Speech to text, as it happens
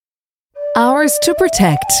Ours to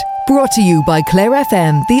Protect. Brought to you by Clare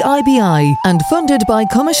FM, the IBI, and funded by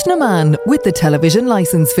Commissioner Mann with the television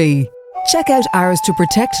licence fee. Check out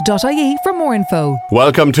ourstoprotect.ie for more info.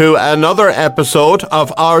 Welcome to another episode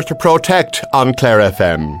of Ours to Protect on Clare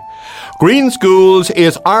FM. Green Schools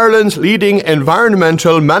is Ireland's leading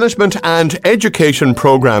environmental management and education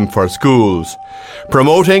programme for schools.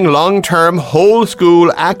 Promoting long-term whole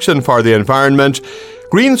school action for the environment,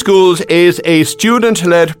 Green Schools is a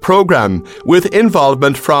student-led programme with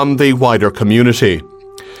involvement from the wider community.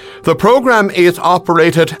 The programme is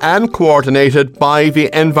operated and coordinated by the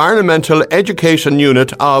Environmental Education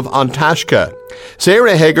Unit of An Taisce.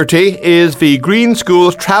 Sarah Hegarty is the Green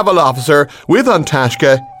Schools Travel Officer with An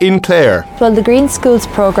Taisce in Clare. Well, the Green Schools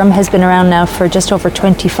programme has been around now for just over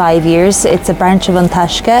 25 years. It's a branch of An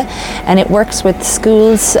Taisce and it works with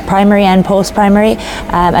schools, primary and post-primary,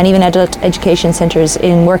 and even adult education centres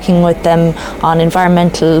in working with them on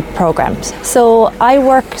environmental programmes. So I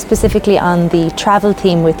work specifically on the travel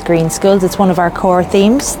theme with Green Schools. It's one of our core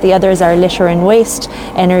themes. The others are litter and waste,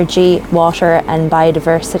 energy, water and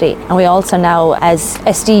biodiversity. And we also now, as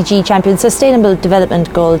SDG champions, Sustainable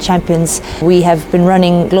Development Goal champions, we have been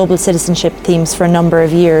running global citizenship themes for a number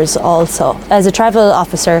of years also. As a travel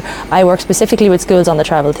officer, I work specifically with schools on the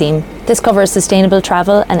travel theme. This covers sustainable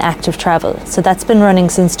travel and active travel. So that's been running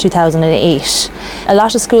since 2008. A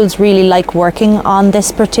lot of schools really like working on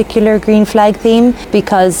this particular green flag theme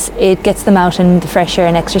because it gets them out in the fresh air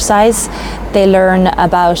and exercise. They learn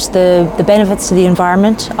about the benefits to the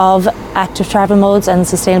environment of active travel modes and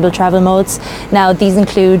sustainable travel modes. Now these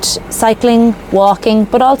include cycling, walking,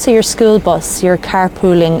 but also your school bus, your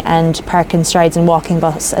carpooling and park and strides and walking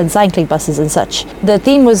bus and cycling buses and such. The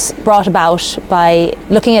theme was brought about by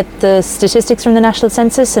looking at the statistics from the National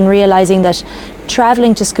Census and realising that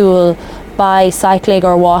travelling to school by cycling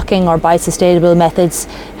or walking or by sustainable methods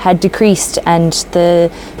had decreased, and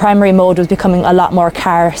the primary mode was becoming a lot more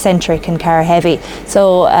car-centric and car-heavy.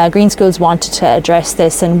 So Green Schools wanted to address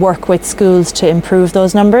this and work with schools to improve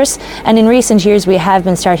those numbers. And in recent years we have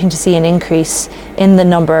been starting to see an increase in the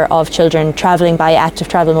number of children travelling by active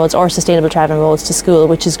travel modes or sustainable travel modes to school,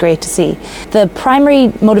 which is great to see. The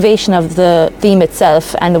primary motivation of the theme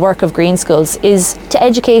itself and the work of Green Schools is to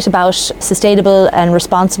educate about sustainable and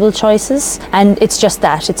responsible choices. And it's just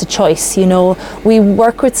that, it's a choice. You know, we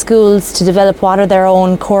work with schools to develop what are their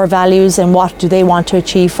own core values and what do they want to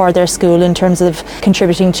achieve for their school in terms of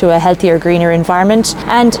contributing to a healthier, greener environment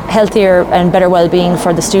and healthier and better well-being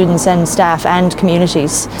for the students and staff and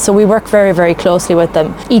communities. So we work very, very closely with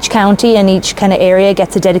them. Each county and each kind of area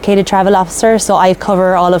gets a dedicated travel officer. So I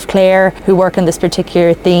cover all of Clare who work on this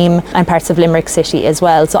particular theme and parts of Limerick City as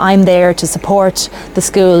well. So I'm there to support the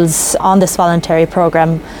schools on this voluntary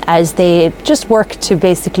programme as they just work to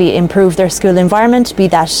basically improve their school environment, be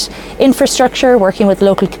that infrastructure, working with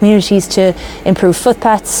local communities to improve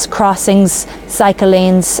footpaths, crossings, cycle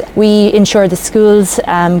lanes. We ensure the schools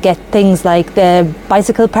get things like the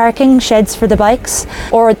bicycle parking, sheds for the bikes,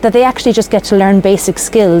 or that they actually just get to learn basic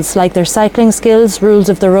skills like their cycling skills, rules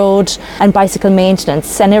of the road and bicycle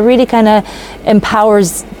maintenance. And it really kind of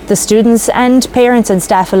empowers the students and parents and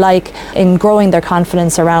staff alike in growing their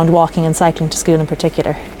confidence around walking and cycling to school in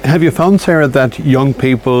particular. Have you found, Sarah, that young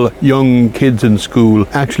people, young kids in school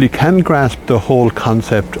actually can grasp the whole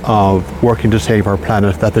concept of working to save our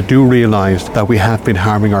planet, that they do realise that we have been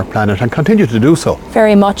harming our planet and continue to do so?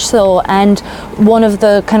 Very much so, and one of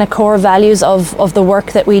the kind of core values of the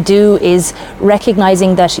work that we do is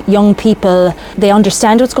recognising that young people, they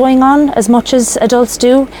understand what's going on as much as adults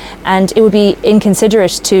do, and it would be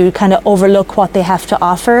inconsiderate to kind of overlook what they have to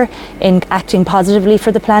offer in acting positively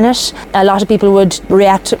for the planet. A lot of people would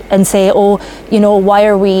react and say, oh, you know, why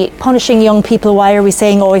are we punishing young people? Why are we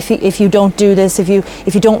saying, oh, if you don't do this, if you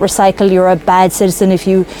don't recycle, you're a bad citizen. If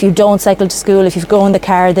you don't cycle to school, if you go in the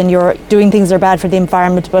car, then you're doing things that are bad for the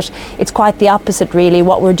environment. But it's quite the opposite, really.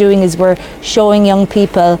 What we're doing is we're showing young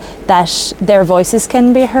people that their voices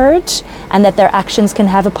can be heard and that their actions can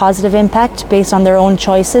have a positive impact based on their own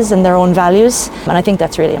choices and their own values. And I think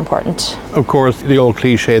that's really important. Of course, the old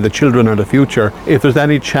cliche, the children are the future. If there's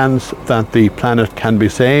any chance that the planet can be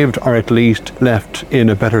saved or at least left in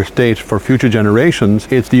a better state for future generations,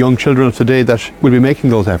 it's the young children of today that will be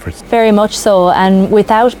making those efforts. Very much so, and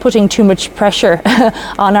without putting too much pressure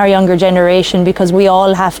on our younger generation, because we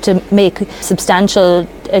all have to make substantial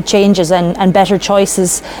changes and better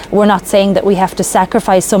choices. We're not saying that we have to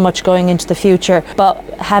sacrifice so much going into the future, but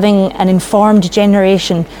having an informed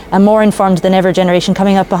generation, a more informed than ever generation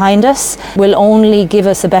coming up behind us, will only give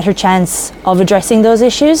us a better chance of addressing those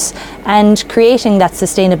issues and creating that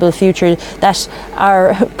sustainable future that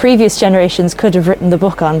our previous generations could have written the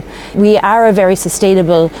book on. We are a very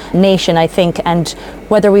sustainable nation, I think, and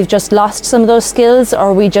whether we've just lost some of those skills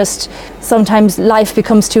or we just sometimes life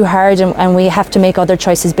becomes too hard and we have to make other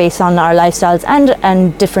choices based on our lifestyles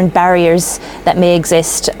and different barriers that may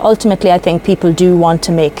exist. Ultimately, I think people do want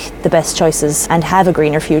to make the best choices and have a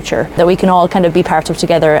greener future that we can all kind of be part of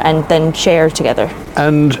together and then share together.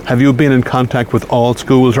 And have you been in contact with all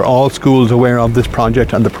schools? Are all schools aware of this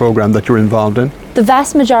project and the programme that you're involved in? The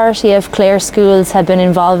vast majority of Clare schools have been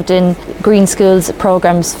involved in Green Schools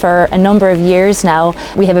programmes for a number of years now.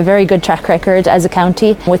 We have a very good track record as a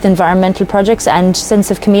county with environmental projects and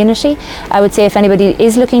sense of community. I would say if anybody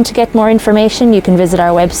is looking to get more information, you can visit our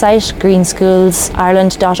website,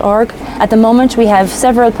 greenschoolsireland.org. At the moment we have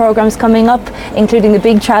several programmes coming up, including the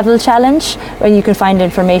Big Travel Challenge, and you can find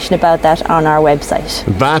information about that on our website.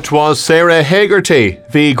 That was Sarah Hegarty,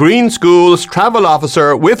 the Green Schools Travel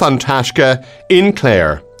Officer with An Taisce in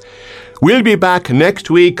Clare. We'll be back next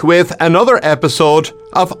week with another episode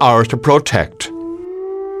of Ours to Protect.